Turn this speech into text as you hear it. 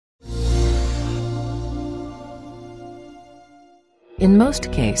In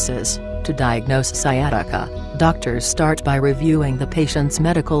most cases, to diagnose sciatica, doctors start by reviewing the patient's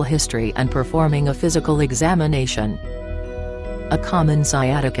medical history and performing a physical examination. A common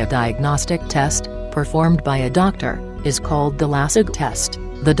sciatica diagnostic test, performed by a doctor, is called the Lasègue test.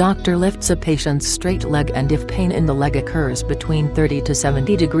 The doctor lifts a patient's straight leg, and if pain in the leg occurs between 30 to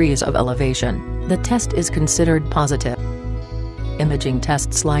 70 degrees of elevation, the test is considered positive. Imaging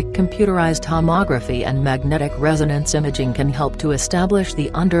tests like computerized tomography and magnetic resonance imaging can help to establish the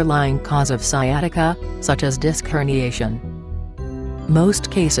underlying cause of sciatica, such as disc herniation.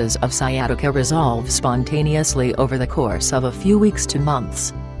 Most cases of sciatica resolve spontaneously over the course of a few weeks to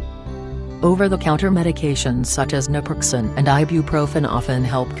months. Over-the-counter medications such as naproxen and ibuprofen often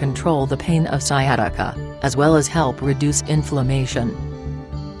help control the pain of sciatica, as well as help reduce inflammation.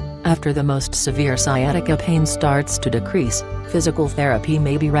 After the most severe sciatica pain starts to decrease, physical therapy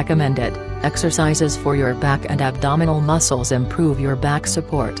may be recommended. Exercises for your back and abdominal muscles improve your back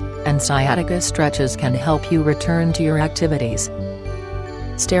support, and sciatica stretches can help you return to your activities.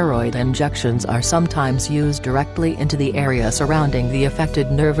 Steroid injections are sometimes used directly into the area surrounding the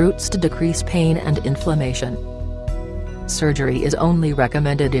affected nerve roots to decrease pain and inflammation. Surgery is only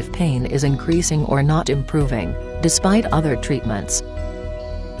recommended if pain is increasing or not improving, despite other treatments.